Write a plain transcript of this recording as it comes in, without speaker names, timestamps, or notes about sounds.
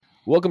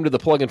Welcome to the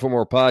Plug in for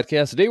More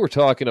podcast. Today we're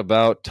talking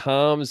about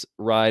Tom's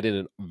ride in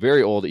a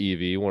very old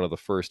EV, one of the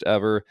first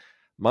ever,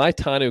 my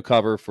tonneau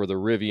cover for the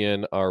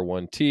Rivian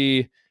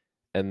R1T,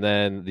 and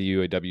then the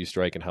UAW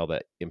strike and how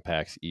that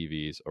impacts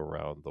EVs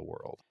around the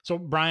world. So,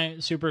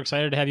 Brian, super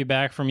excited to have you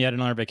back from yet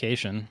another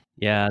vacation.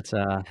 Yeah, it's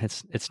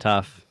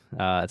tough.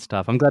 It's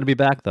tough. I'm glad to be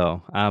back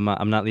though. I'm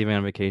not leaving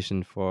on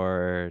vacation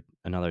for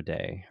another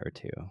day or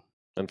two.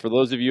 And for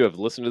those of you who have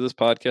listened to this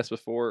podcast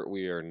before,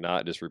 we are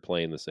not just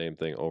replaying the same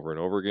thing over and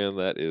over again.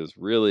 That is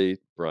really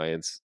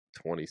Brian's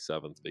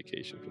 27th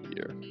vacation for the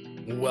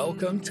year.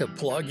 Welcome to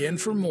Plug In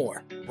for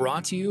More,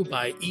 brought to you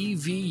by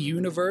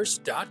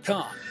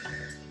EVUniverse.com.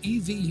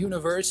 EV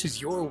Universe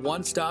is your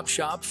one-stop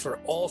shop for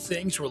all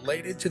things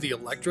related to the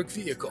electric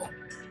vehicle.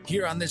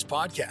 Here on this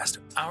podcast,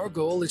 our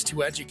goal is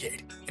to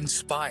educate,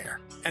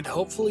 inspire, and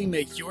hopefully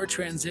make your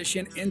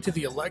transition into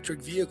the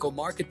electric vehicle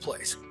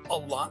marketplace a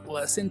lot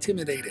less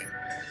intimidating.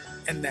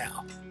 And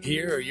now,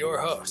 here are your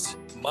hosts,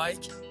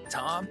 Mike,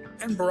 Tom,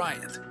 and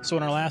Bryant. So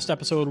in our last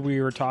episode,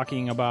 we were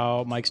talking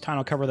about Mike's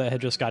tonneau cover that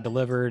had just got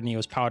delivered, and he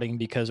was pouting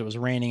because it was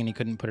raining and he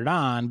couldn't put it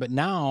on. But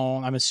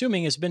now, I'm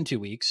assuming it's been 2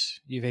 weeks.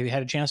 Have you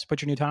had a chance to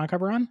put your new tonneau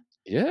cover on?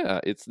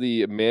 Yeah, it's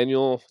the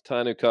manual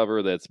tonneau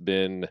cover that's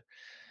been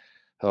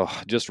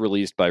just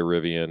released by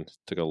Rivian.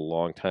 Took a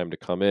long time to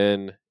come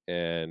in,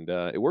 and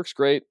it works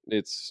great.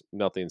 It's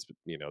nothing's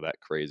that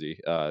crazy.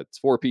 It's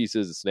 4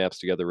 pieces. It snaps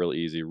together really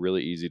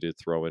easy to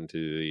throw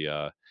into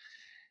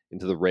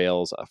the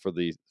rails for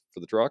the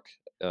truck.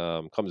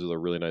 Comes with a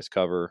really nice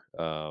cover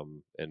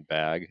and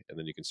bag, and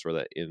then you can store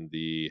that in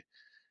the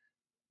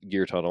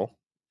gear tunnel.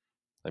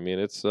 I mean,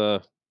 it's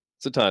a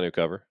tonneau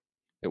cover.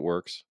 It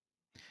works.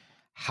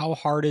 How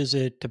hard is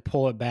it to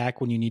pull it back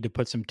when you need to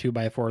put some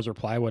 2x4s or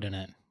plywood in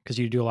it? Because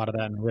you do a lot of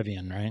that in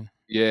Rivian, right?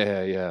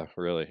 Yeah,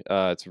 really.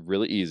 It's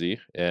really easy,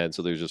 and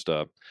so there's just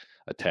a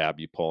tab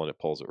you pull, and it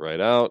pulls it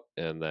right out,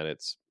 and then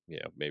it's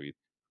maybe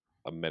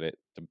a minute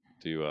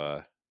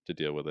to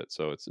deal with it.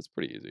 So it's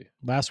pretty easy.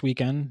 Last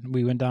weekend,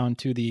 we went down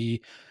to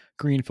the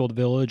Greenfield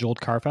Village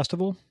Old Car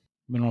Festival.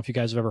 I don't know if you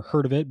guys have ever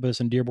heard of it, but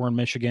it's in Dearborn,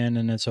 Michigan,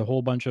 and it's a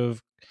whole bunch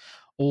of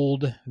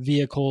old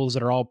vehicles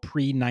that are all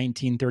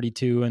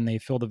pre-1932, and they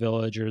fill the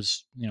village.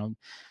 There's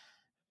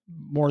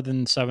more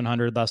than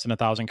 700, less than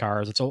 1,000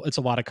 cars. It's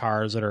a lot of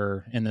cars that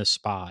are in this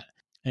spot.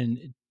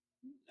 And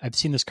I've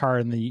seen this car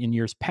in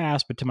years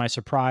past, but to my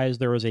surprise,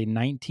 there was a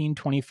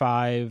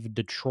 1925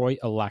 Detroit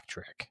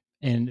Electric.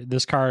 And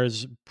this car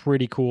is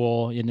pretty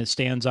cool, and it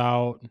stands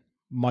out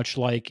much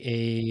like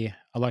a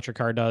electric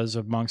car does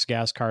amongst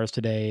gas cars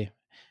today,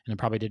 and it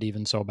probably did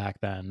even so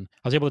back then.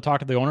 I was able to talk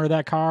to the owner of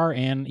that car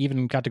and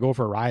even got to go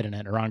for a ride in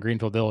it around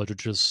Greenfield Village,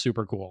 which was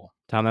super cool.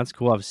 Tom, that's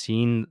cool.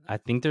 I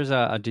think there's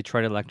a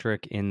Detroit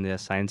Electric in the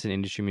Science and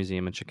Industry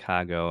Museum in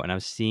Chicago, and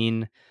I've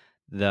seen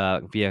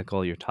the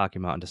vehicle you're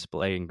talking about on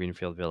display in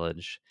Greenfield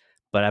Village,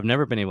 but I've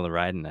never been able to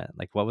ride in it.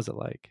 Like, what was it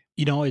like?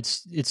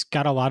 It's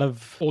got a lot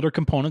of older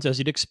components, as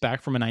you'd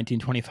expect from a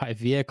 1925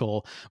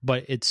 vehicle,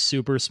 but it's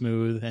super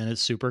smooth and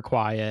it's super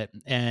quiet.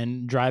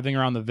 And driving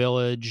around the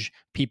village,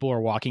 people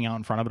are walking out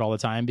in front of it all the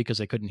time because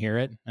they couldn't hear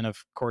it. And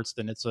of course,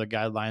 then the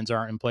guidelines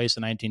aren't in place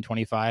in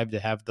 1925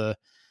 to have the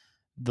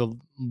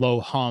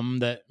low hum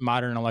that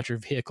modern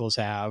electric vehicles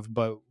have.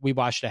 But we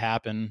watched it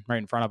happen right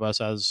in front of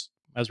us as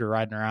we were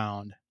riding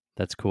around.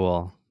 That's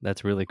cool.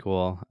 That's really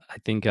cool. I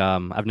think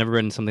I've never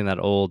ridden something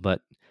that old,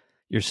 but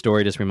your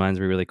story just reminds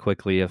me really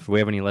quickly. If we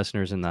have any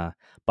listeners in the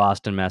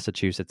Boston,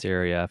 Massachusetts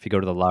area, if you go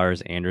to the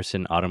Lars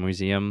Anderson Auto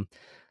Museum,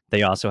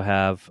 they also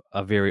have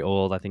a very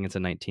old, I think it's a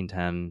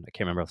 1910, I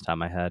can't remember off the top of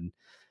my head,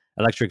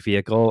 electric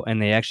vehicle.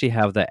 And they actually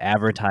have the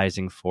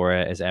advertising for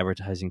it as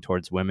advertising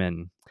towards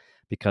women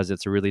because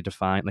it's a really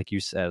defined, like you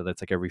said,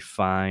 it's like a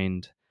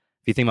refined,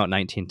 if you think about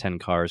 1910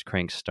 cars,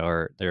 crank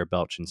start, they're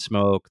belching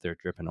smoke, they're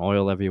dripping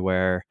oil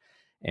everywhere.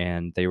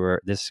 And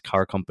this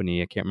car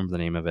company, I can't remember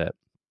the name of it,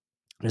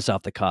 just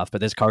off the cuff,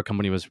 but this car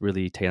company was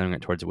really tailoring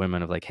it towards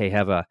women of like, hey,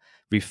 have a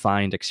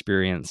refined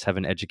experience, have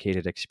an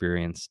educated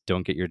experience,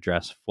 don't get your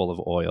dress full of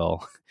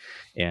oil,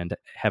 and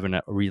having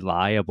a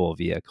reliable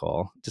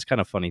vehicle. Just kind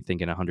of funny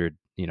thinking 100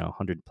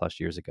 plus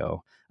years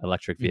ago,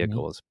 electric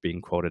vehicles being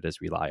quoted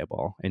as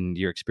reliable, and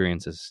your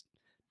experience is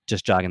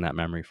just jogging that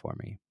memory for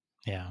me.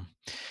 Yeah.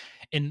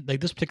 And like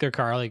this particular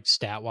car, like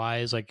stat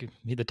wise, like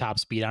the top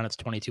speed on it's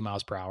 22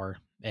 miles per hour,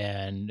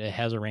 and it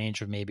has a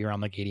range of maybe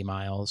around like 80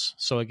 miles.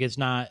 So like it's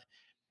not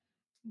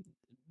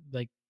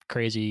like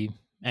crazy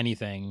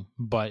anything,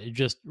 but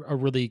just a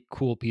really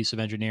cool piece of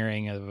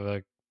engineering of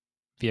a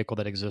vehicle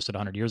that existed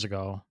 100 years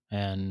ago.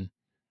 And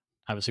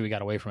obviously we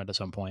got away from it at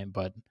some point,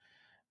 but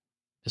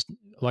just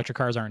electric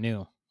cars aren't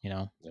new,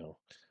 No,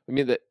 I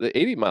mean the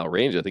 80-mile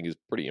range I think is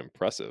pretty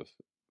impressive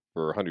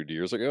for 100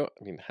 years ago.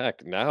 I mean,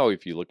 heck, now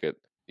if you look at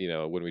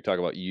when we talk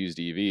about used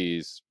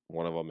EVs,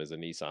 one of them is a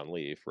Nissan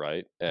Leaf,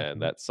 right? And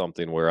that's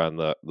something where on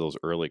those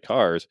early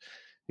cars,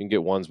 you can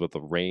get ones with a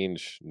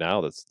range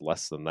now that's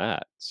less than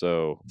that.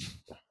 So,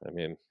 I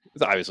mean,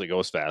 it obviously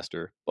goes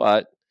faster,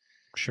 but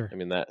sure. I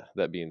mean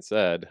that being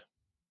said,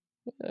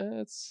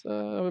 it's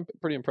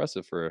pretty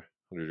impressive for a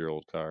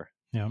 100-year-old car.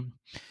 Yeah.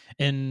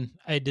 And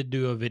I did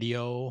do a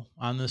video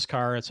on this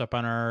car. It's up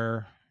on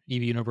our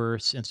EV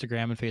Universe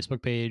Instagram and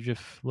Facebook page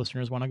if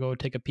listeners want to go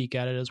take a peek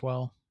at it as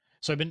well.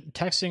 So I've been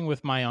texting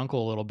with my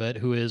uncle a little bit,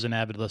 who is an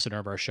avid listener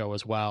of our show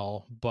as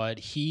well, but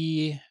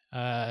he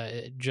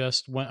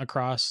just went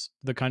across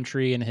the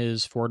country in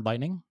his Ford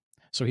Lightning.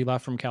 So he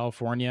left from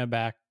California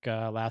back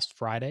last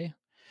Friday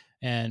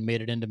and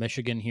made it into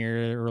Michigan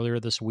here earlier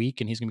this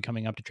week, and he's going to be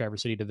coming up to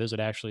Traverse City to visit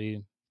actually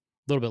a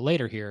little bit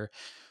later here.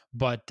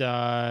 But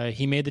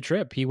he made the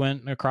trip. He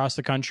went across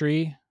the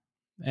country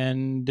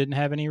and didn't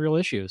have any real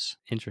issues.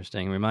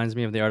 Interesting. Reminds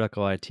me of the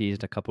article I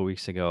teased a couple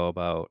weeks ago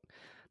about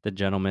the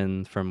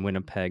gentleman from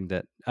Winnipeg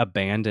that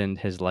abandoned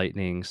his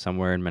Lightning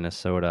somewhere in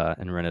Minnesota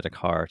and rented a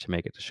car to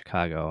make it to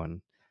Chicago.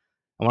 And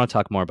I want to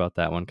talk more about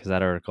that one because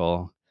that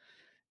article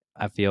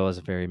I feel is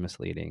very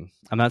misleading.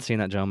 I'm not saying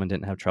that gentleman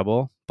didn't have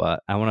trouble,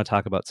 but I want to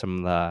talk about some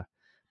of the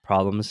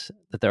problems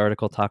that the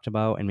article talked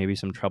about and maybe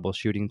some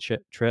troubleshooting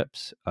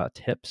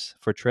tips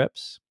for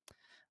trips,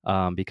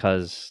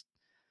 because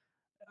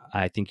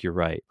I think you're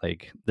right.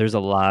 Like there's a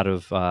lot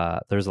of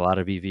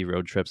EV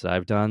road trips that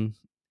I've done,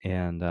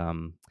 and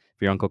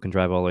if your uncle can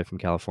drive all the way from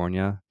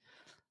California,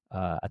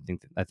 I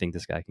think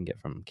this guy can get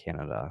from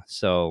Canada.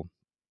 So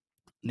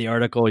the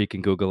article, you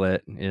can Google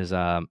it, is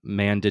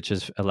man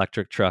ditches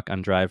electric truck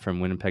on drive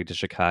from Winnipeg to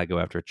Chicago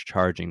after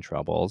charging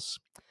troubles.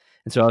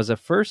 And so at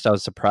first I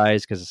was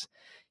surprised because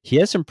he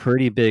has some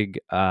pretty big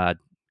quote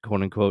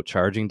unquote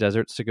charging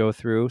deserts to go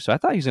through. So I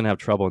thought he was gonna have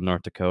trouble in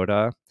North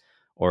Dakota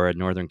or in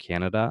northern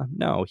Canada.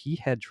 No, he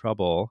had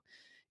trouble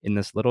in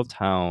this little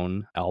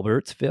town,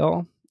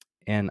 Albertsville.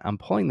 And I'm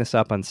pulling this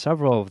up on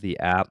several of the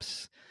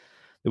apps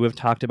that we've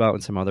talked about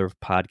in some other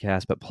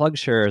podcasts, but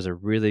PlugShare is a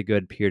really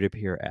good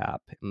peer-to-peer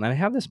app. And I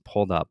have this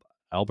pulled up,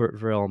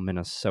 Albertville,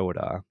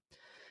 Minnesota.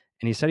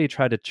 And he said he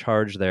tried to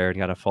charge there and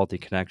got a faulty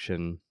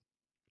connection.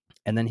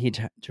 And then he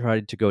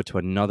tried to go to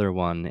another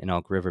one in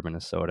Elk River,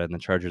 Minnesota, and the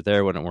charger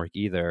there wouldn't work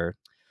either.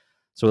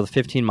 So with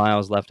 15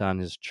 miles left on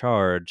his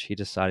charge, he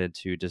decided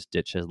to just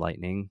ditch his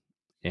Lightning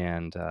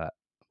and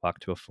walk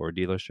to a Ford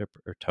dealership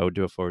or towed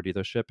to a Ford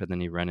dealership. And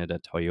then he rented a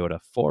Toyota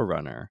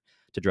 4Runner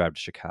to drive to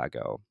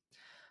Chicago.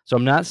 So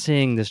I'm not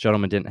saying this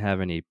gentleman didn't have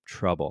any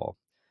trouble,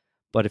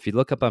 but if you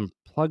look up on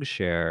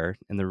PlugShare,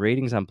 and the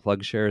ratings on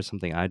PlugShare is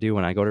something I do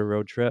when I go to a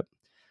road trip,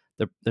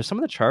 there's some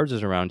of the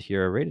charges around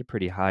here are rated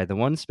pretty high. The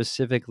one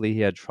specifically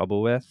he had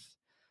trouble with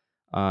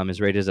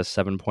is rated as a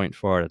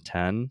 7.4 out of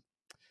 10.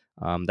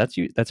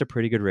 That's a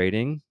pretty good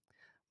rating,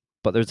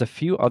 but there's a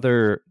few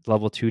other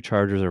level 2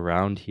 chargers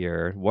around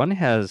here. One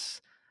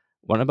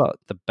about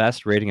the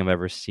best rating I've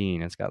ever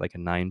seen. It's got like a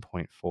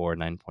 9.4,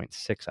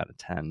 9.6 out of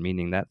 10,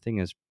 meaning that thing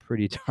is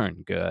pretty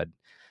darn good.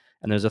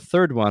 And there's a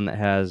third one that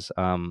has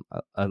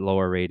a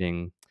lower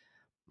rating.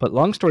 But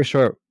long story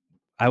short,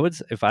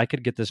 if I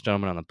could get this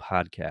gentleman on the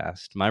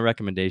podcast, my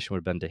recommendation would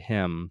have been to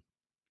him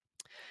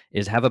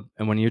is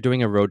and when you're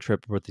doing a road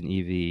trip with an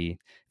EV,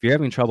 if you're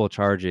having trouble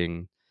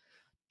charging,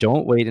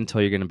 don't wait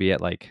until you're going to be at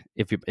like,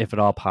 if at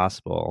all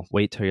possible,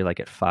 wait till you're like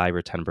at 5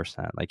 or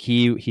 10%. Like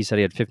he said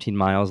he had 15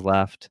 miles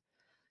left.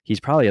 He's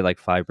probably at like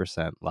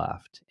 5%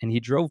 left, and he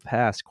drove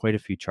past quite a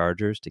few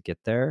chargers to get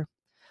there.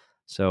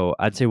 So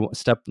I'd say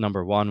step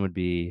number one would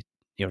be,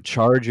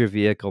 charge your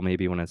vehicle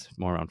maybe when it's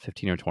more around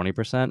 15 or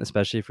 20%,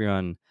 especially if you're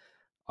on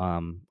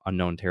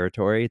unknown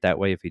territory. That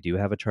way, if you do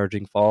have a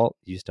charging fault,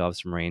 you still have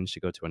some range to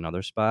go to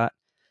another spot.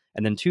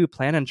 And then 2,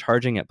 plan on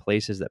charging at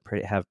places that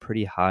have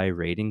pretty high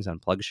ratings on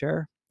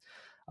PlugShare.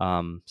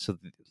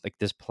 Like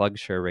this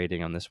PlugShare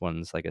rating on this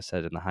one's, like I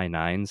said, in the high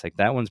 9s. Like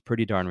that one's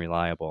pretty darn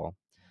reliable.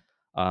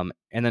 And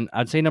then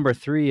I'd say number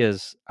 3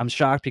 is I'm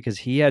shocked because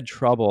he had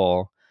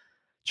trouble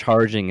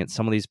charging at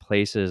some of these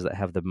places that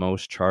have the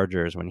most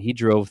chargers when he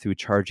drove through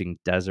charging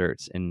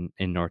deserts in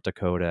North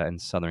Dakota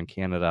and southern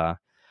Canada.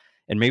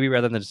 And maybe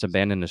rather than just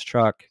abandon his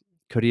truck,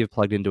 could he have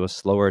plugged into a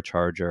slower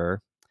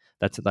charger?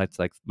 That's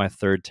like my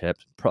third tip.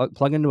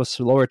 Plug into a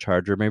slower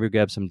charger, maybe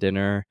grab some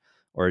dinner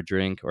or a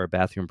drink or a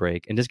bathroom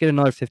break and just get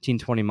another 15,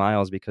 20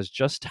 miles, because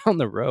just down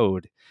the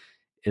road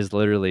is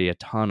literally a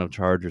ton of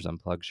chargers on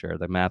PlugShare.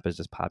 The map is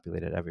just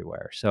populated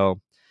everywhere.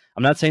 So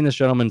I'm not saying this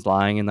gentleman's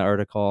lying in the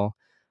article,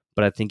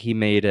 but I think he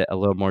made it a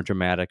little more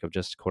dramatic of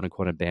just quote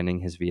unquote abandoning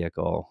his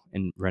vehicle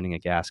and renting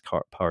a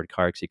powered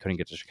car because he couldn't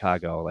get to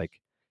Chicago.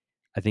 Like,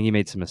 I think he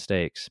made some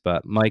mistakes.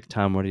 But Mike,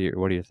 Tom, what are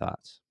your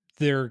thoughts?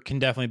 There can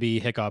definitely be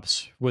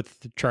hiccups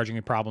with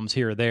charging problems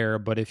here or there,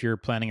 but if you're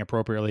planning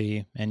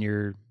appropriately and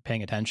you're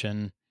paying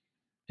attention,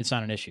 it's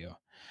not an issue.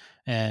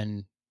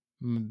 And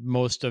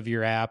most of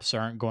your apps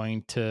aren't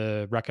going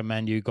to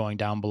recommend you going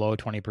down below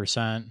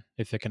 20%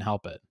 if it can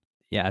help it.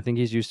 Yeah, I think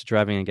he's used to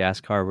driving a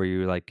gas car where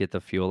you like get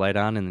the fuel light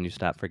on and then you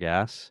stop for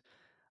gas.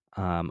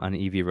 On an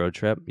EV road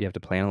trip, you have to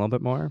plan a little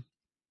bit more,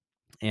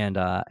 and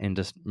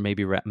just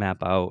maybe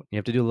map out. You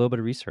have to do a little bit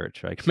of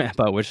research, like map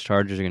out which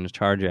chargers you're going to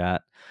charge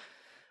at.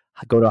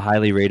 Go to a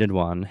highly rated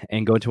one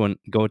and go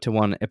to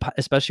one,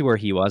 especially where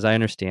he was. I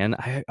understand.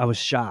 I was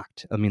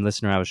shocked. I mean,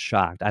 listener, I was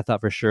shocked. I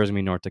thought for sure it was going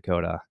to be North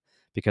Dakota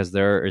because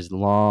there is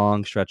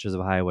long stretches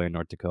of highway in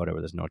North Dakota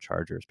where there's no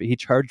chargers. But he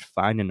charged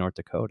fine in North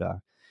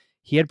Dakota.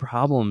 He had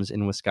problems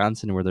in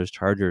Wisconsin where there's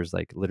chargers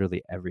like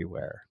literally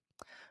everywhere.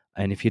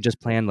 And if he just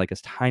planned like a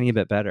tiny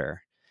bit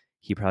better,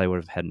 he probably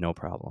would have had no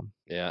problem.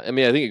 Yeah, I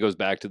mean, I think it goes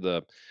back to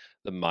the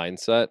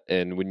mindset,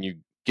 and when you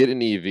get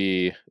an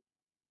EV,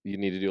 you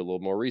need to do a little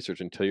more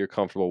research until you're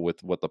comfortable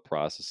with what the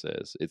process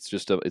is.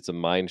 It's a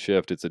mind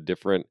shift. It's a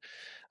different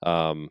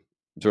um,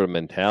 sort of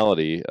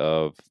mentality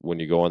of when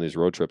you go on these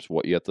road trips,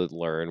 what you have to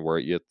learn, where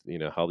you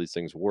know how these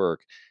things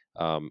work.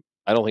 I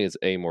don't think it's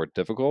any more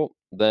difficult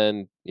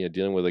than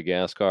dealing with a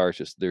gas car. It's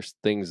just there's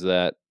things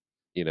that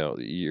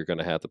you're going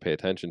to have to pay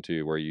attention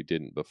to where you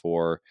didn't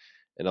before,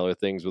 and other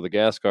things with a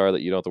gas car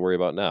that you don't have to worry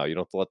about now. You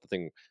don't have to let the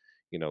thing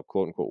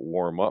quote unquote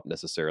warm up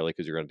necessarily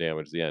because you're going to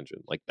damage the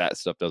engine. Like that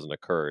stuff doesn't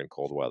occur in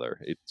cold weather.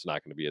 It's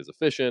not going to be as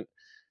efficient.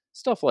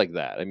 Stuff like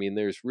that. I mean,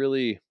 there's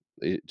really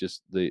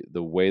just the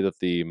way that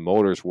the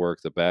motors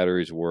work, the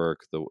batteries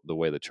work, the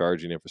way the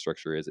charging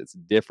infrastructure is. It's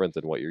different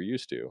than what you're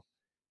used to,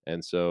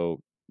 and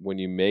so when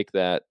you make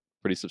that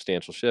pretty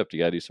substantial shift, you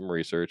got to do some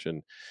research.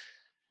 And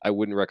I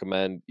wouldn't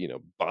recommend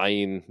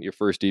buying your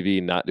first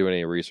EV, not doing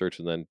any research,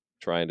 and then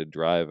trying to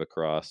drive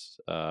across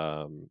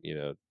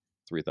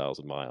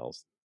 3,000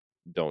 miles.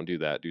 Don't do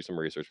that. Do some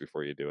research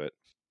before you do it.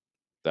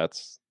 I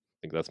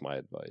think that's my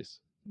advice.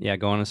 Yeah,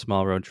 go on a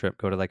small road trip,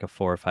 go to like a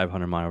 400 or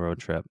 500-mile road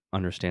trip,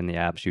 understand the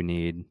apps you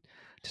need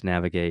to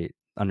navigate,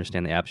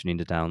 understand the apps you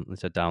need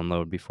to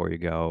download before you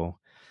go.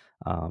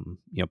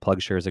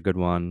 PlugShare is a good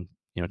one,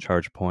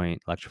 ChargePoint,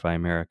 Electrify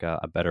America,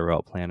 a better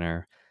route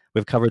planner.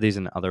 We've covered these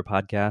in other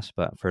podcasts,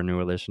 but for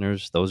newer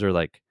listeners, those are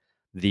like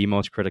the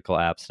most critical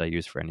apps that I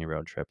use for any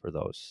road trip, or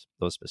those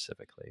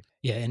specifically.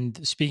 Yeah,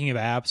 and speaking of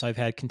apps, I've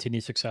had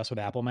continued success with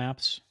Apple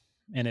Maps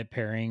and it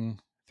pairing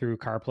through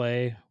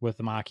CarPlay with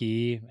the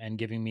Mach-E and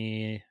giving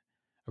me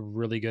a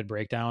really good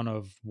breakdown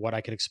of what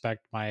I could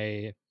expect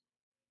my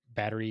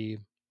battery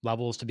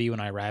levels to be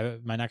when I arrive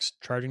at my next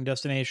charging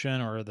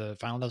destination or the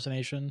final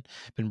destination.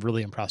 Been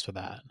really impressed with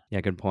that. Yeah,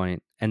 good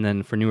point. And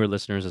then for newer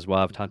listeners as well,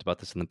 I've talked about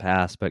this in the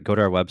past, but go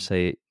to our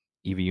website,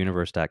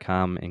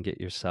 evuniverse.com, and get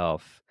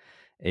yourself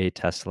a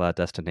Tesla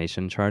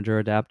destination charger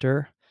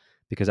adapter,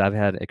 because I've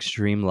had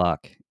extreme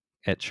luck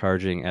at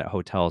charging at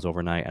hotels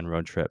overnight on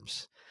road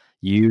trips.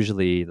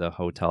 Usually the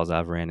hotels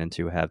I've ran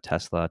into have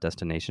Tesla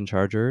destination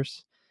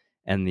chargers,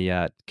 and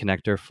the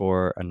connector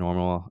for a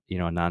normal,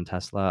 a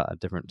non-Tesla, a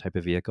different type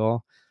of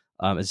vehicle,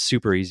 is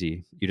super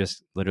easy. You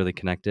just literally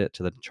connect it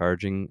to the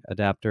charging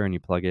adapter and you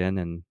plug in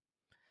and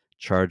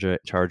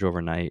charge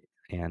overnight.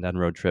 And on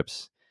road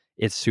trips,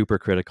 it's super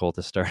critical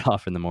to start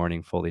off in the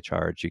morning fully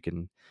charged. You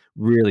can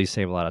really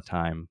save a lot of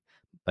time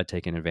by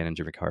taking advantage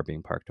of your car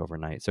being parked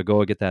overnight. So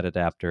go get that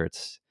adapter.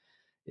 It's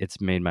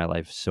made my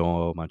life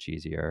so much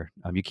easier.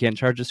 You can't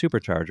charge the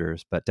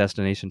superchargers, but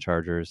destination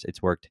chargers,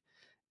 it's worked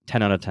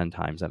 10 out of 10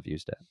 times I've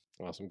used it.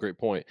 Awesome. Great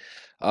point.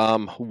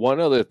 One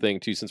other thing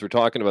too, since we're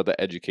talking about the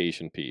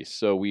education piece.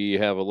 So we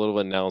have a little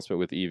announcement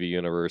with EV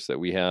Universe that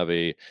we have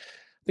I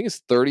think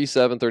it's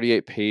 37,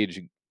 38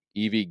 page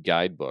EV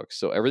guidebook.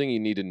 So everything you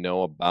need to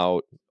know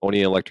about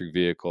owning an electric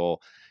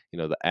vehicle,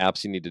 the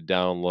apps you need to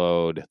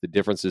download, the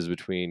differences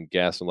between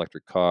gas and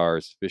electric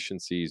cars,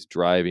 efficiencies,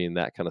 driving,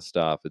 that kind of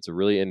stuff. It's a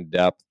really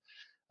in-depth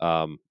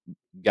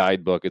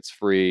guidebook. It's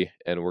free,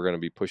 and we're going to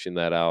be pushing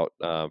that out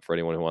for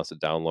anyone who wants to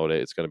download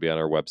it. It's going to be on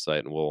our website,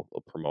 and we'll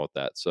promote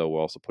that. So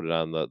we'll also put it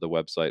on the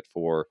website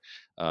for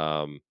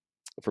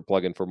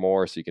Plug-in for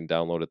More, so you can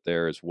download it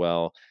there as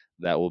well.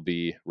 That will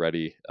be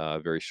ready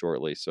very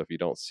shortly. So if you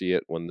don't see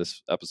it when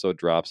this episode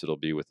drops, it'll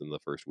be within the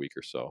first week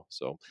or so.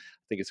 So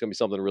I think it's going to be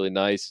something really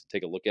nice.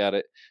 Take a look at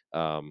it.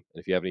 And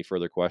if you have any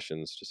further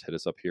questions, just hit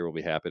us up here. We'll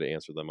be happy to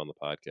answer them on the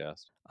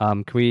podcast.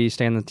 Can we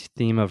stay on the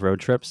theme of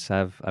road trips?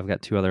 I've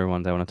got two other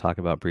ones I want to talk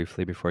about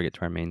briefly before we get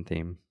to our main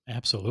theme.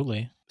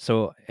 Absolutely.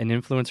 So an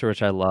influencer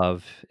which I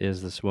love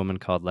is this woman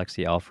called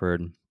Lexi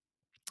Alford.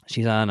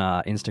 She's on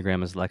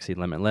Instagram as Lexi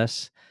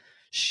Limitless.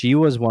 She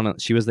was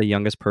the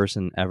youngest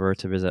person ever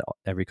to visit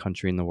every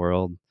country in the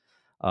world.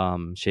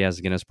 She has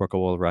Guinness Book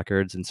of World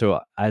Records, and so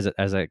as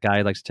a guy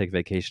who likes to take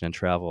vacation and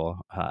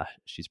travel,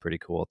 she's pretty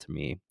cool to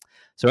me.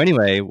 So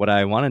anyway, what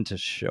I wanted to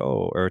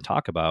show or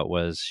talk about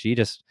was she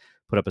just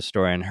put up a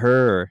story on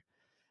her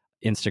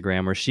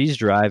Instagram where she's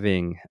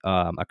driving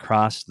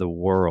across the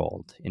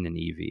world in an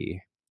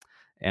EV,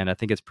 and I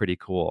think it's pretty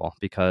cool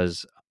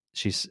because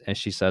as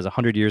she says,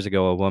 100 years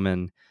ago, a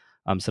woman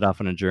set off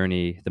on a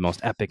journey, the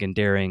most epic and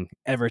daring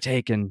ever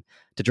taken,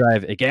 to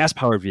drive a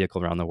gas-powered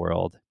vehicle around the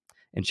world.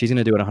 And she's going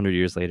to do it 100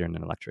 years later in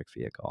an electric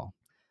vehicle.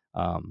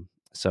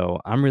 So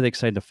I'm really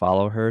excited to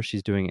follow her.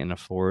 She's doing it in a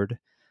Ford.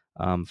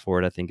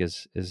 Ford, I think,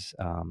 is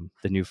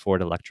the new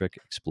Ford Electric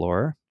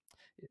Explorer.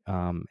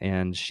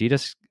 And she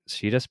just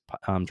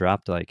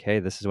dropped like, hey,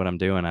 this is what I'm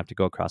doing. I have to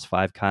go across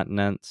 5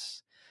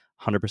 continents,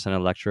 100%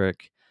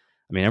 electric.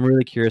 I mean, I'm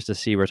really curious to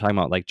see. We're talking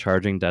about like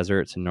charging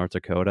deserts in North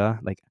Dakota.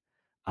 Like,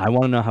 I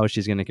want to know how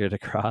she's going to get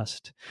across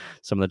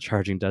some of the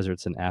charging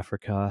deserts in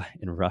Africa,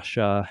 in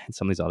Russia, and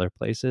some of these other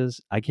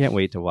places. I can't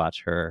wait to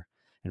watch her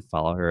and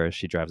follow her as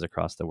she drives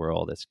across the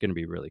world. It's going to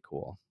be really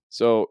cool.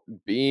 So,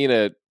 being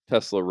a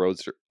Tesla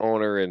Roadster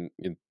owner and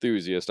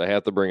enthusiast, I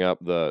have to bring up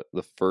the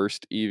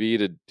first EV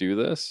to do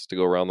this, to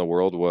go around the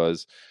world,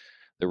 was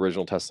the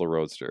original Tesla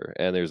Roadster.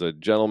 And there's a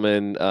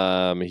gentleman,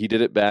 he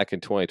did it back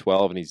in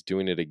 2012, and he's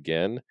doing it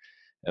again.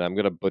 And I'm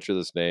gonna butcher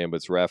this name, but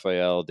it's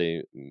Raphael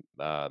de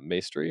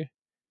Maestro.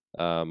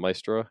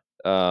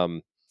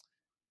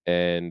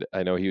 And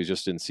I know he was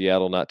just in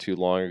Seattle not too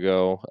long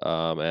ago,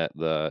 at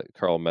the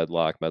Carl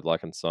Medlock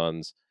and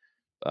Sons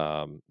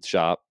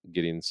shop,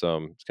 getting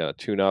some kind of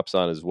tune-ups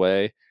on his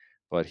way.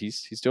 But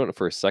he's doing it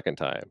for a second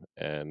time,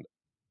 and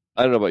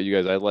I don't know about you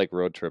guys. I like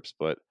road trips,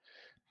 but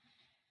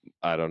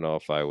I don't know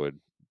if I would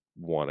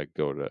want to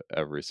go to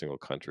every single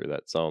country.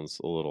 That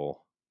sounds a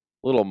little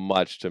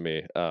much to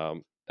me. I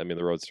mean,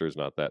 the Roadster is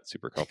not that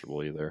super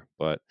comfortable either.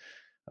 But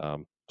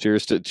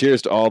cheers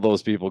to all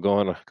those people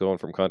going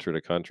from country to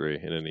country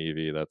in an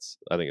EV.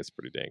 I think it's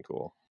pretty dang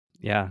cool.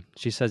 Yeah,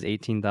 she says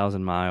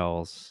 18,000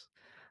 miles,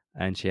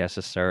 and she has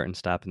to start and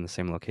stop in the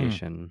same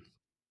location.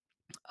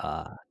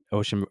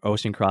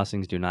 Ocean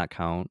crossings do not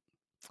count.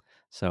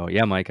 So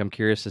yeah, Mike, I'm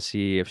curious to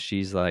see if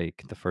she's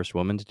like the first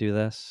woman to do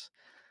this,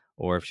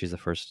 or if she's the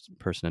first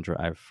person to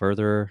drive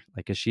further.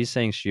 Like, if she's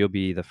saying she'll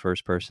be the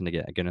first person to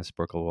get a Guinness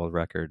Book of World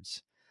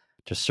Records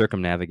to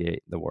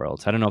circumnavigate the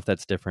world. So I don't know if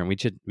that's different. We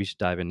should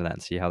dive into that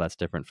and see how that's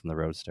different from the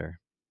Roadster.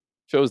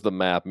 Shows the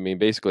map. I mean,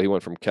 basically, he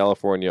went from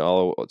California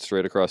all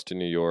straight across to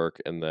New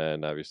York, and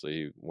then obviously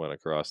he went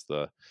across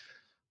the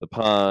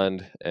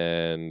pond,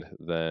 and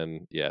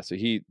then so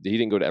he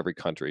didn't go to every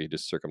country. He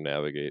just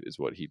circumnavigate is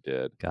what he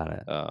did. Got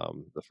it.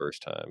 The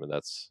first time, and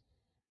it's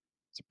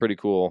a pretty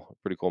cool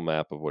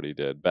map of what he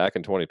did back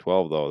in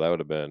 2012. Though that would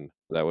have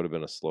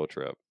been a slow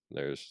trip.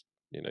 There's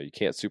you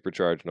can't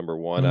supercharge number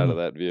one out of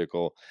that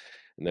vehicle,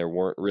 and there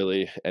weren't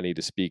really any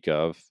to speak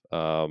of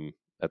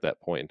at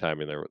that point in time.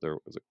 I mean, there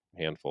was a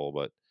handful,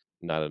 but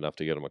not enough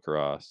to get them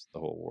across the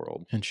whole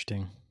world.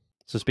 Interesting.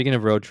 So speaking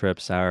of road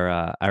trips,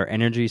 our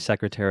Energy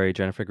Secretary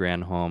Jennifer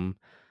Granholm,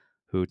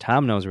 who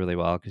Tom knows really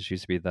well because she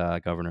used to be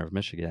the governor of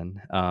Michigan,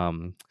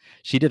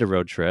 she did a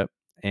road trip,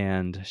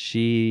 and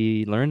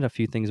she learned a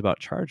few things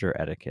about charger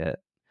etiquette.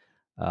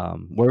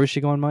 Where was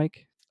she going,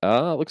 Mike?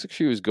 Looks like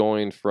she was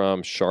going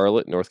from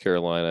Charlotte, North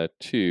Carolina,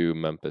 to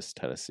Memphis,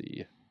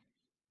 Tennessee.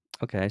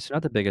 Okay, so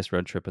not the biggest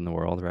road trip in the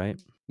world,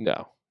 right?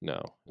 No.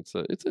 It's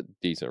a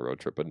decent road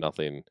trip, but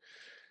nothing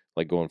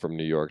like going from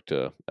New York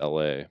to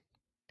LA.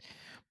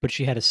 But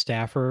she had a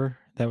staffer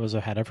that was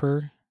ahead of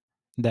her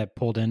that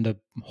pulled in to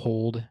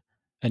hold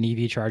an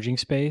EV charging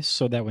space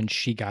so that when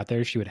she got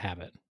there, she would have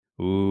it.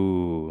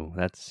 Ooh,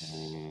 that's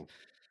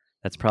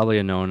probably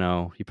a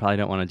no-no. You probably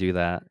don't want to do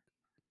that.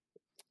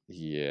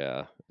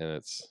 Yeah, and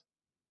it's,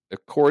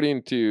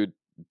 according to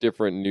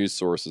different news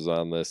sources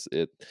on this,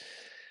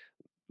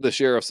 the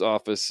sheriff's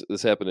office,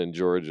 this happened in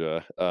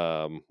Georgia,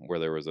 where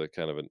there was a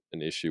kind of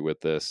an issue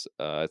with this.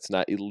 It's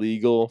not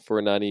illegal for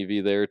a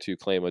non-EV there to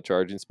claim a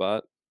charging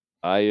spot.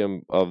 I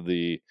am of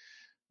the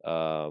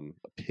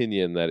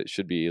opinion that it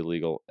should be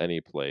illegal any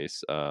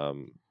place,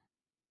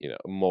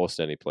 most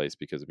any place,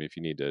 because I mean, if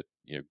you need to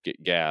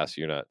get gas,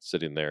 you're not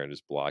sitting there and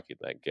just blocking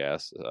that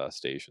gas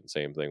station.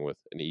 Same thing with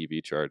an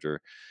EV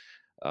charger.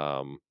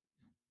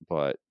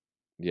 But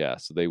yeah,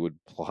 so they would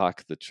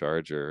block the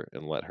charger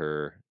and let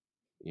her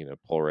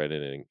pull right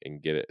in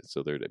and get it,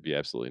 so there'd be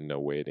absolutely no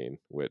waiting,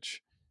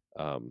 which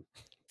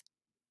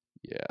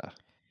yeah,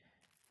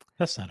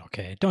 That's not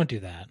okay. Don't do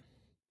that.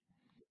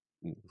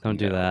 Don't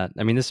do that.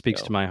 I mean, this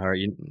speaks to my heart.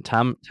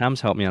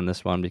 Tom's helped me on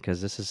this one because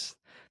this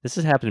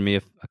has happened to me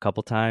a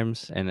couple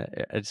times, and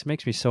it just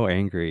makes me so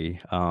angry.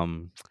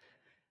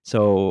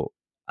 So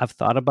I've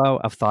thought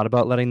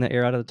about letting the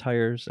air out of the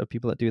tires of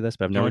people that do this,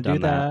 but I've never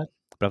done that.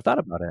 But I've thought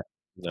about it.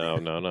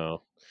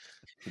 No.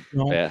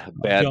 Don't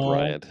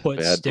Bryant. Put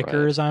Bad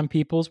stickers on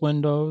people's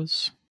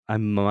windows. I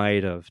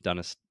might have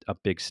done a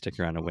big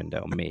sticker on a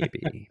window,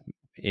 maybe.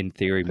 In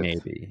theory,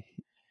 maybe.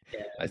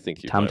 I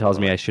think Tom tells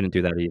me I shouldn't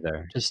do that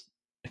either. I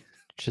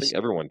think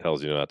everyone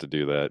tells you not to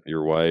do that.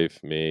 Your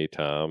wife, me,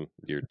 Tom,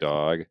 your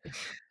dog,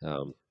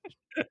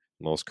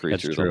 most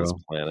creatures on this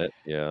planet.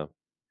 Yeah,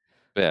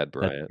 bad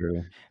Bryant. That's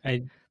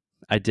true.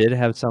 I did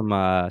have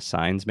some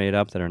signs made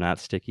up that are not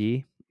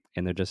sticky,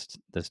 and they're just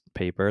this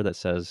paper that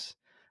says,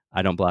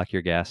 "I don't block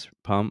your gas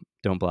pump.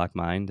 Don't block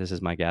mine. This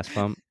is my gas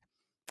pump."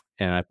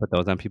 And I put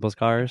those on people's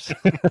cars.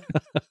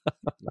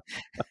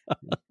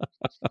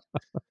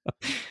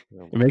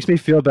 It makes me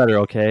feel better,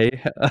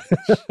 okay?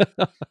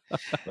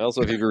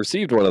 Also, if you've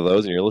received one of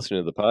those and you're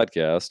listening to the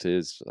podcast,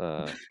 his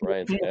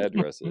Brian's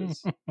address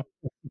is.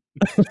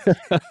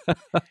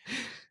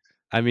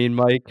 I mean,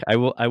 Mike, I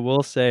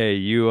will say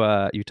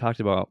you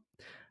talked about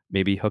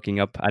maybe hooking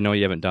up. I know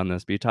you haven't done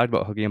this, but you talked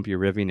about hooking up your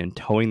Rivian and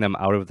towing them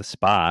out of the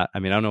spot. I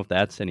mean, I don't know if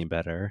that's any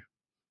better.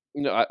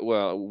 No, I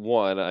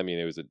mean,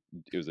 it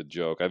was a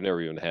joke. I've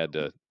never even had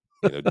to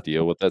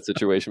deal with that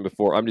situation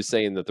before. I'm just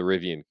saying that the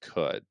Rivian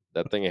could.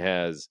 That thing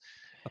has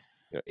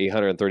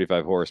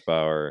 835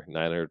 horsepower,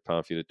 900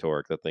 pound-feet of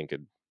torque. That thing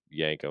could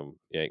yank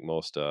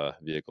most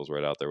vehicles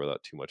right out there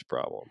without too much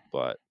problem.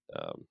 But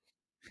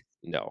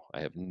no,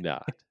 I have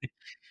not.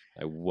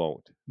 I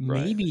won't,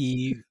 Brian.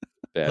 Maybe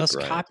Bad let's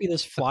Brian. copy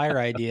this flyer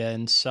idea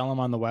and sell them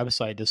on the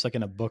website, just like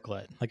in a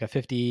booklet, like a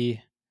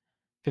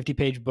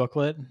 50-page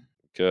booklet.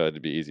 Could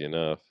it'd be easy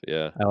enough.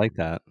 Yeah. I like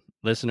that.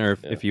 Listener,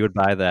 Yeah. if you would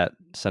buy that,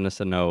 send us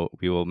a note.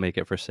 We will make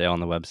it for sale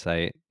on the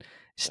website.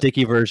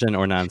 Sticky version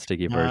or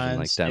non-sticky version,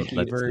 like them.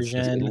 Non-sticky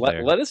version.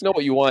 Let us know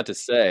what you want to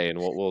say, and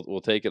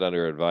we'll take it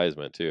under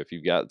advisement too. If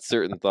you've got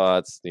certain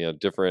thoughts,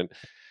 different,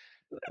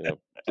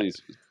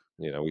 please,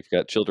 we've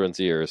got children's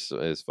ears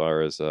as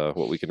far as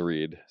what we can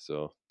read,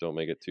 so don't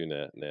make it too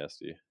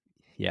nasty.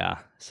 Yeah.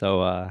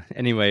 So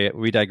anyway,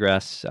 we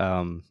digress.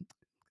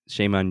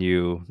 Shame on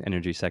you,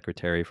 Energy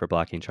Secretary, for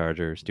blocking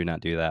chargers. Do not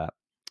do that.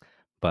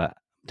 But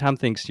Tom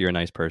thinks you're a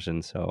nice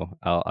person, so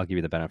I'll give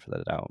you the benefit of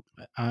the doubt.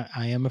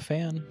 I am a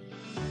fan.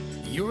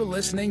 You're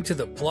listening to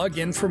the Plug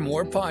In for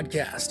More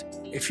podcast.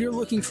 If you're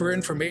looking for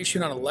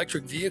information on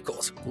electric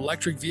vehicles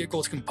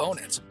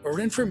components, or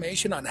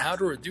information on how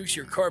to reduce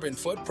your carbon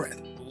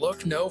footprint,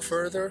 look no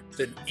further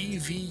than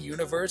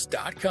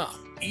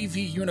evuniverse.com.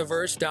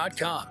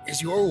 evuniverse.com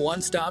is your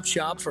one-stop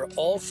shop for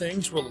all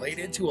things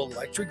related to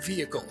electric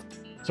vehicle.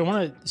 So I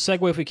want to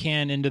segue, if we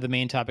can, into the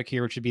main topic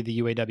here, which would be the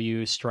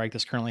UAW strike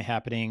that's currently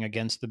happening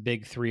against the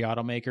big three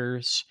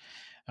automakers.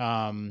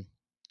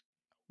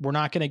 We're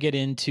not going to get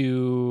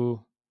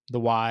into the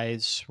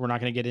whys. We're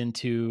not going to get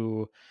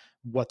into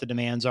what the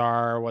demands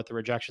are, what the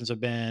rejections have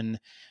been,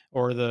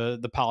 or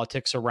the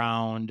politics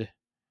around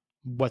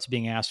what's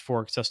being asked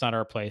for, because that's not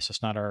our place.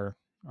 That's not our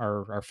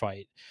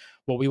fight.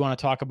 What we want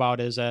to talk about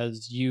is,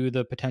 as you,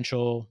 the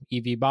potential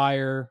EV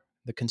buyer,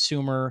 the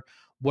consumer,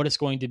 what it's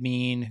going to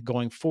mean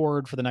going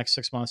forward for the next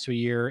 6 months to a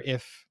year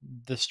if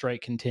the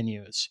strike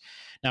continues.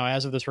 Now,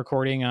 as of this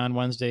recording on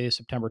Wednesday,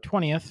 September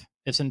 20th,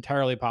 it's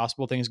entirely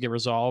possible things get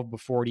resolved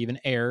before it even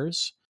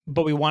airs.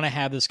 But we want to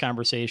have this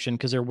conversation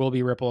because there will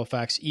be ripple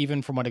effects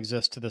even from what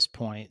exists to this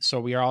point.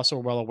 So we are also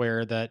well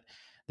aware that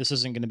this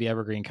isn't going to be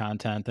evergreen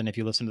content. And if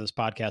you listen to this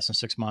podcast in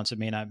 6 months, it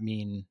may not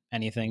mean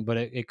anything, but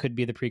it could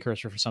be the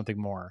precursor for something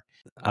more.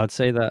 I would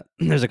say that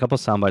there's a couple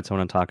sound bites I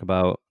want to talk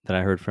about that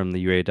I heard from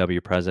the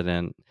UAW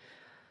president.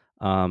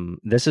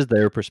 This is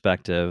their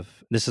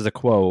perspective. This is a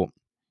quote.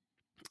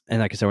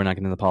 And like I said, we're not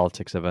getting into the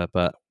politics of it,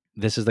 but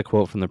this is the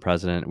quote from the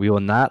president. "We will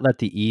not let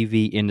the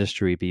EV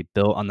industry be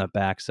built on the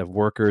backs of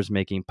workers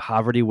making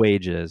poverty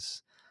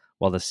wages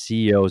while the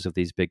CEOs of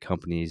these big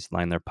companies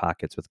line their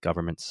pockets with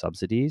government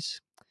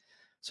subsidies."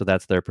 So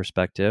that's their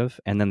perspective.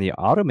 And then the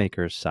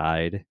automakers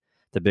side,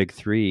 the big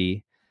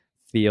three,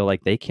 feel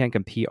like they can't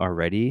compete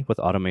already with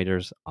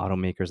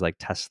automakers like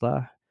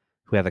Tesla,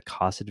 who have a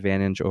cost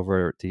advantage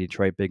over the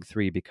Detroit big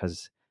three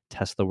because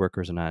Tesla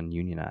workers are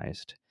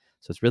non-unionized.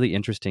 So it's really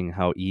interesting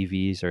how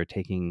EVs are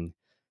taking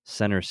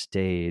center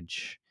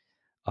stage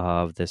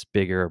of this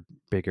bigger,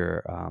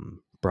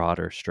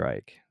 broader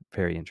strike.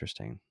 Very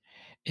interesting.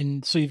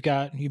 And so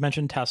you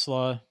mentioned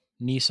Tesla,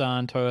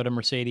 Nissan, Toyota,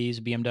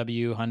 Mercedes,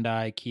 BMW,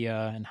 Hyundai,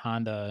 Kia, and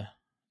Honda.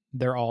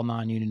 They're all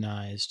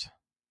non-unionized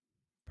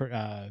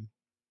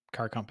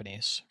car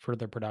companies for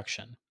their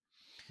production.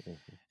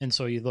 Mm-hmm. And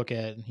so you look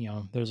at,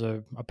 there's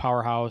a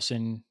powerhouse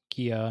in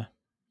Kia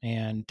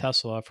and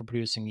Tesla for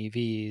producing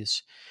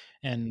EVs.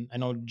 And I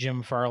know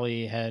Jim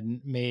Farley had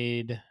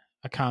made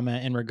a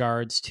comment in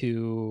regards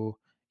to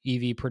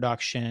EV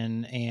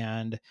production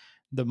and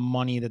the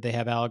money that they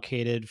have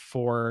allocated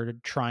for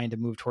trying to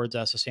move towards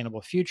that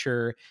sustainable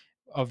future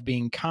of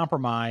being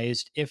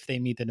compromised if they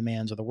meet the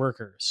demands of the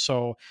workers.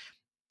 So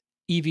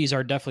EVs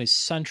are definitely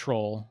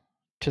central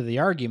to the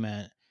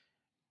argument,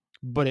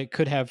 but it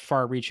could have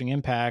far-reaching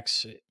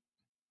impacts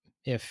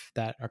if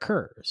that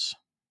occurs.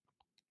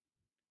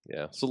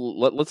 Yeah. So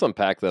let's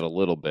unpack that a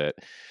little bit.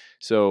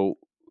 So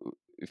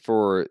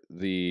for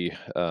the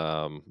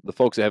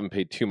folks that haven't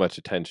paid too much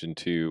attention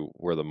to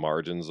where the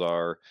margins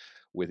are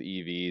with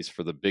EVs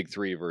for the big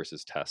three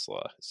versus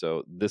Tesla.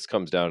 So this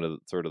comes down to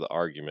sort of the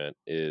argument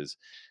is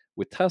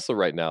with Tesla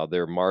right now,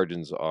 their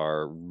margins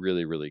are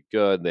really, really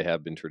good. They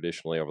have been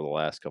traditionally over the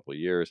last couple of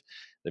years.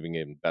 They've been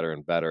getting better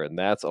and better. And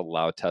that's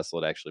allowed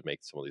Tesla to actually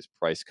make some of these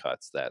price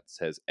cuts that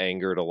has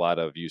angered a lot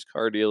of used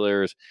car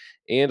dealers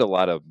and a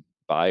lot of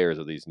buyers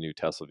of these new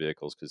Tesla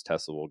vehicles, because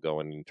Tesla will go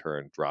in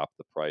turn drop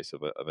the price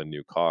of a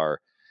new car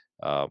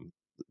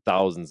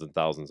thousands and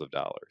thousands of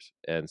dollars.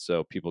 And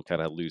so people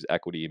kind of lose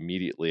equity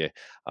immediately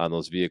on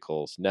those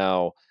vehicles.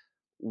 Now,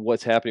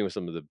 what's happening with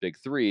some of the big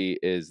three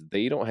is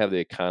they don't have the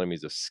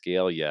economies of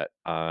scale yet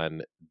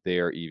on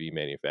their EV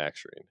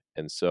manufacturing.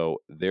 And so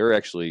they're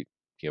actually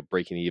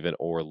breaking even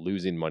or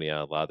losing money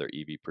on a lot of their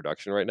EV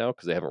production right now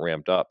because they haven't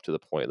ramped up to the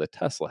point that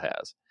Tesla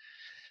has.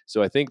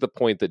 So I think the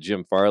point that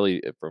Jim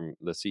Farley, from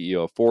the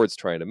CEO of Ford's,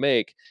 trying to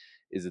make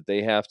is that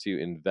they have to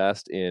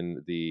invest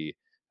in the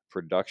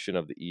production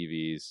of the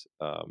EVs,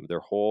 their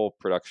whole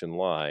production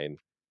line,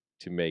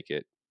 to make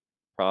it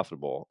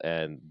profitable.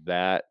 And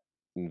that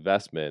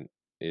investment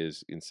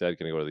is instead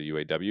going to go to the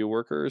UAW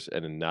workers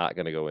and not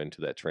going to go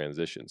into that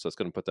transition. So it's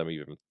going to put them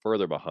even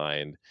further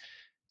behind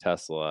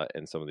Tesla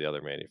and some of the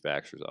other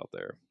manufacturers out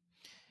there.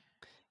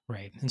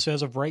 Right. And so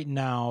as of right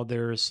now,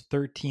 there's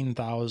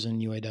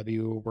 13,000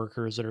 UAW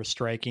workers that are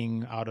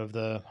striking out of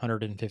the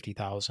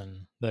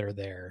 150,000 that are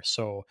there.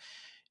 So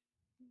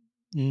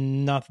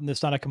nothing,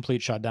 it's not a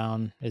complete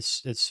shutdown.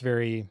 It's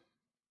very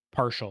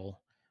partial,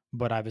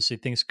 but obviously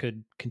things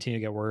could continue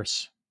to get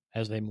worse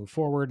as they move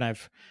forward. And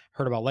I've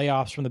heard about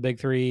layoffs from the big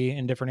three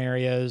in different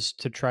areas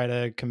to try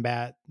to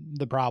combat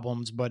the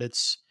problems, but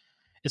it's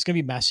going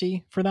to be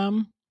messy for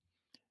them.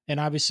 And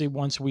obviously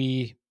once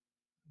we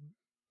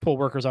pull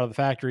workers out of the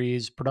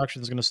factories,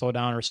 production is going to slow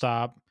down or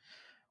stop.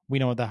 We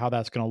know how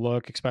that's going to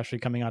look, especially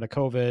coming out of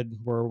COVID,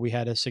 where we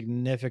had a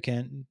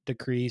significant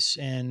decrease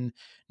in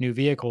new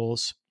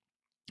vehicles.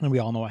 And we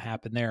all know what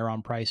happened there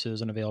on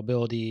prices and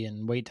availability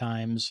and wait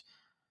times,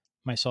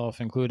 myself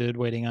included,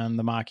 waiting on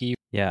the Mach-E.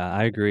 Yeah,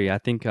 I agree. I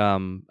think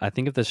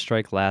if the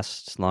strike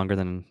lasts longer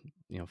than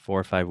 4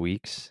 or 5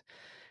 weeks,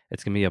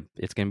 it's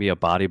gonna be a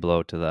body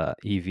blow to the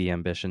EV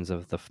ambitions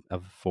of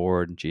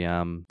Ford,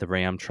 GM, the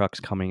Ram trucks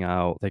coming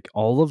out. Like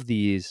all of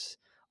these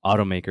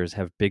automakers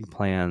have big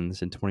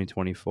plans in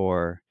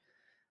 2024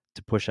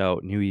 to push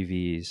out new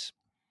EVs,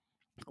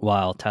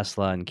 while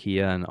Tesla and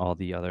Kia and all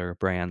the other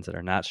brands that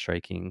are not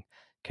striking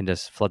can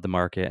just flood the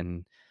market.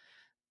 And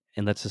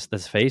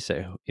let's face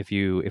it, if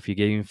you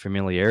gain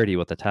familiarity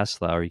with a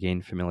Tesla or you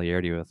gain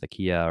familiarity with a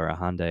Kia or a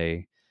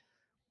Hyundai,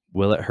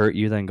 will it hurt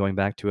you then going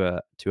back to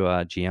a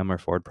GM or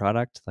Ford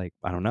product? Like,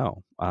 I don't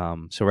know.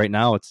 So right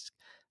now it's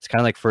kind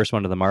of like first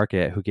one to the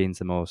market, who gains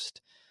the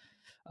most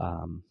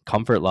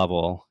comfort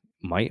level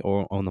might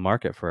own the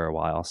market for a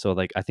while. So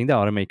like, I think the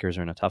automakers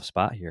are in a tough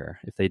spot here.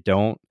 If they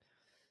don't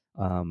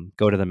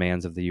go to the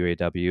demands of the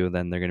UAW,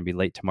 then they're going to be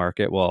late to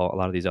market. Well, a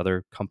lot of these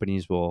other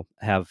companies will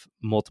have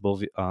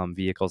multiple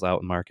vehicles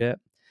out in market,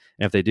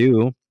 and if they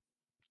do,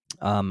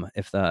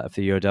 if the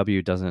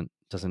UAW doesn't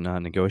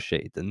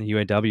negotiate, then the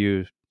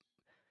UAW,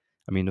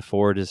 I mean, the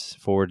Ford.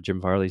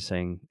 Jim Farley's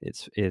saying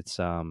it's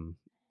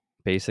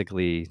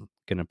basically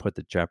going to put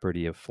the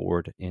jeopardy of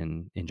Ford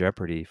in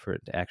jeopardy for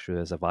it to actually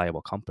as a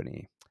viable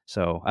company.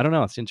 So I don't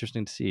know. It's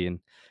interesting to see and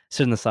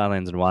sit in the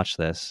sidelines and watch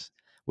this.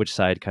 Which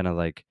side kind of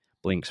like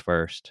blinks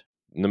first?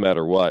 No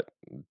matter what,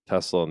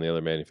 Tesla and the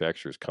other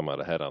manufacturers come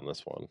out ahead on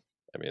this one.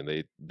 I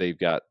mean, they're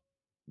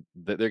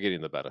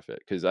getting the benefit,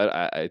 because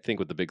I think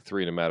with the big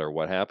three, no matter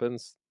what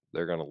happens,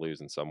 they're going to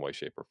lose in some way,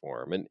 shape, or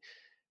form. And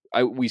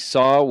we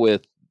saw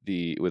with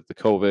the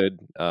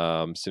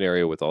COVID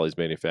scenario with all these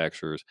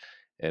manufacturers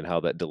and how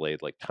that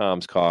delayed like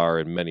Tom's car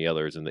and many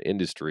others in the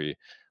industry.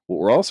 What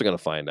we're also going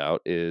to find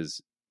out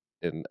is,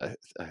 and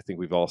I think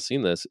we've all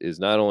seen this, is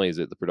not only is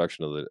it the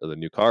production of the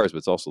new cars, but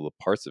it's also the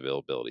parts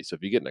availability. So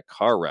if you get in a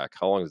car wreck,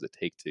 how long does it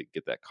take to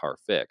get that car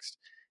fixed?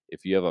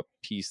 If you have a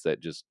piece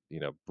that just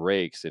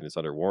breaks and it's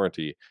under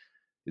warranty,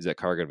 is that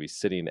car going to be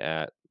sitting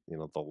at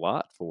the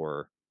lot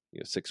for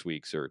 6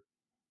 weeks or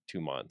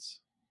 2 months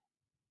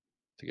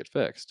to get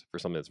fixed for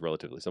something that's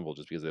relatively simple,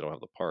 just because they don't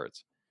have the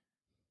parts?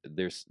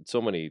 There's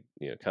so many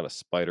kind of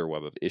spider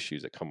web of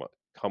issues that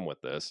come with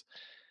this.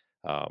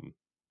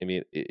 I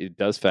mean, it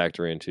does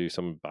factor into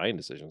some buying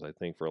decisions, I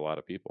think, for a lot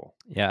of people.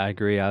 Yeah, I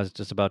agree. I was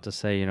just about to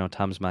say,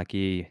 Tom's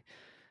Mach-E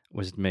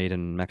was made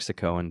in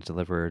Mexico and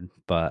delivered,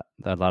 but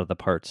a lot of the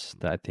parts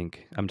that I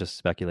think, I'm just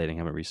speculating, I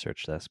haven't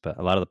researched this, but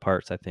a lot of the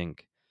parts I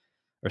think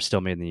are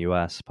still made in the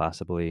US,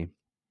 possibly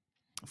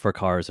for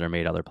cars that are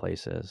made other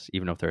places,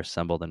 even if they're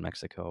assembled in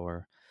Mexico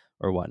or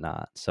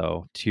whatnot.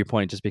 So to your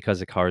point, just because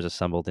the car is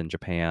assembled in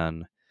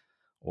Japan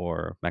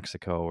or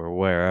Mexico or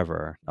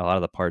wherever, a lot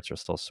of the parts are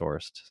still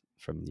sourced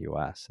from the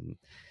US. And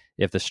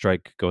if the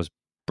strike goes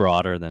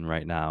broader than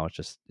right now,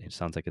 it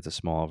sounds like it's a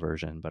small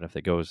version, but if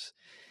it goes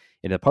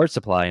into parts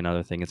supply,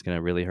 another thing, it's going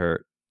to really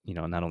hurt,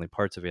 not only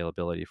parts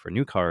availability for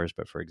new cars,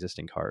 but for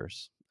existing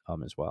cars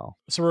as well.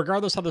 So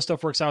regardless how this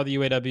stuff works out with the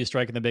UAW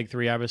strike and the big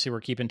three, obviously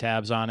we're keeping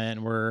tabs on it,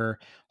 and we're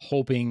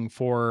hoping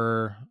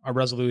for a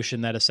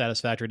resolution that is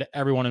satisfactory to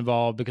everyone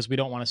involved, because we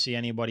don't want to see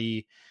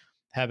anybody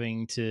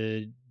having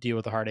to deal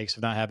with the heartaches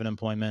of not having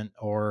employment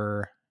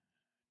or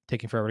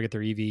taking forever to get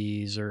their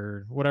EVs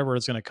or whatever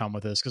is going to come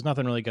with this, because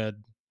nothing really good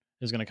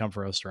is going to come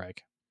for a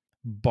strike.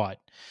 But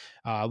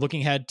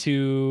looking ahead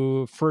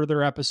to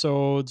further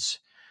episodes,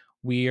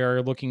 we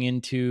are looking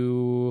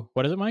into,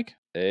 what is it, Mike?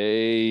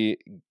 A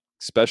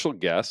special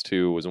guest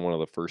who was one of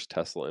the first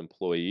Tesla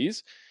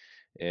employees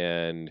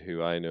and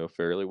who I know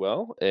fairly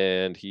well.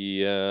 And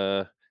he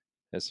has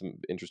some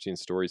interesting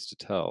stories to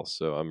tell.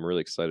 So I'm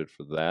really excited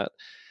for that.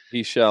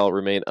 He shall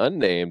remain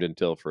unnamed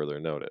until further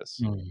notice.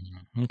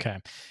 Okay.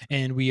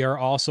 And we are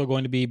also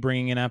going to be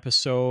bringing an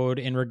episode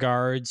in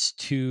regards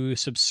to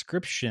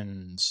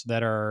subscriptions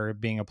that are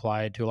being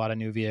applied to a lot of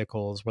new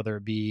vehicles, whether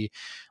it be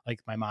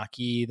like my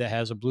Mach-E that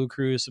has a Blue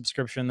Cruise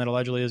subscription that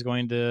allegedly is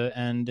going to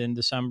end in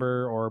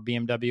December, or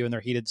BMW and their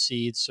heated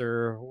seats,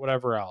 or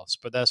whatever else.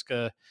 But that's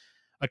a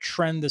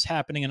trend that's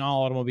happening in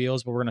all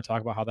automobiles, but we're going to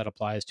talk about how that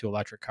applies to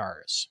electric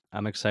cars.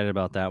 I'm excited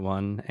about that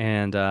one.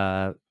 And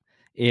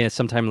Yeah,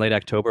 sometime late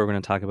October, we're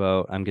going to talk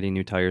about I'm getting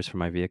new tires for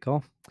my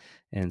vehicle.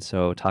 And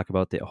so talk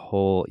about the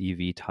whole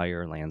EV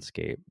tire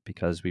landscape,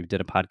 because we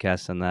did a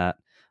podcast on that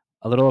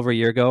a little over a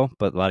year ago,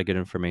 but a lot of good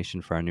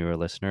information for our newer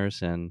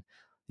listeners. And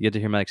you get to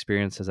hear my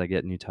experience as I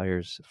get new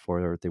tires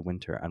for the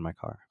winter on my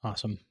car.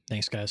 Awesome.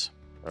 Thanks, guys.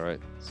 All right.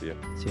 See ya.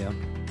 See ya.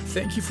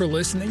 Thank you for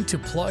listening to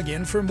Plug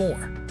In for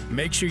More.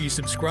 Make sure you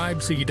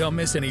subscribe so you don't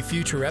miss any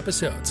future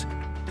episodes.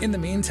 In the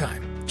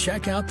meantime,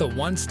 check out the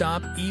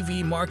one-stop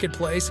EV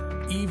marketplace,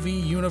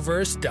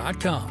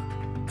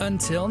 evuniverse.com.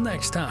 Until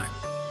next time.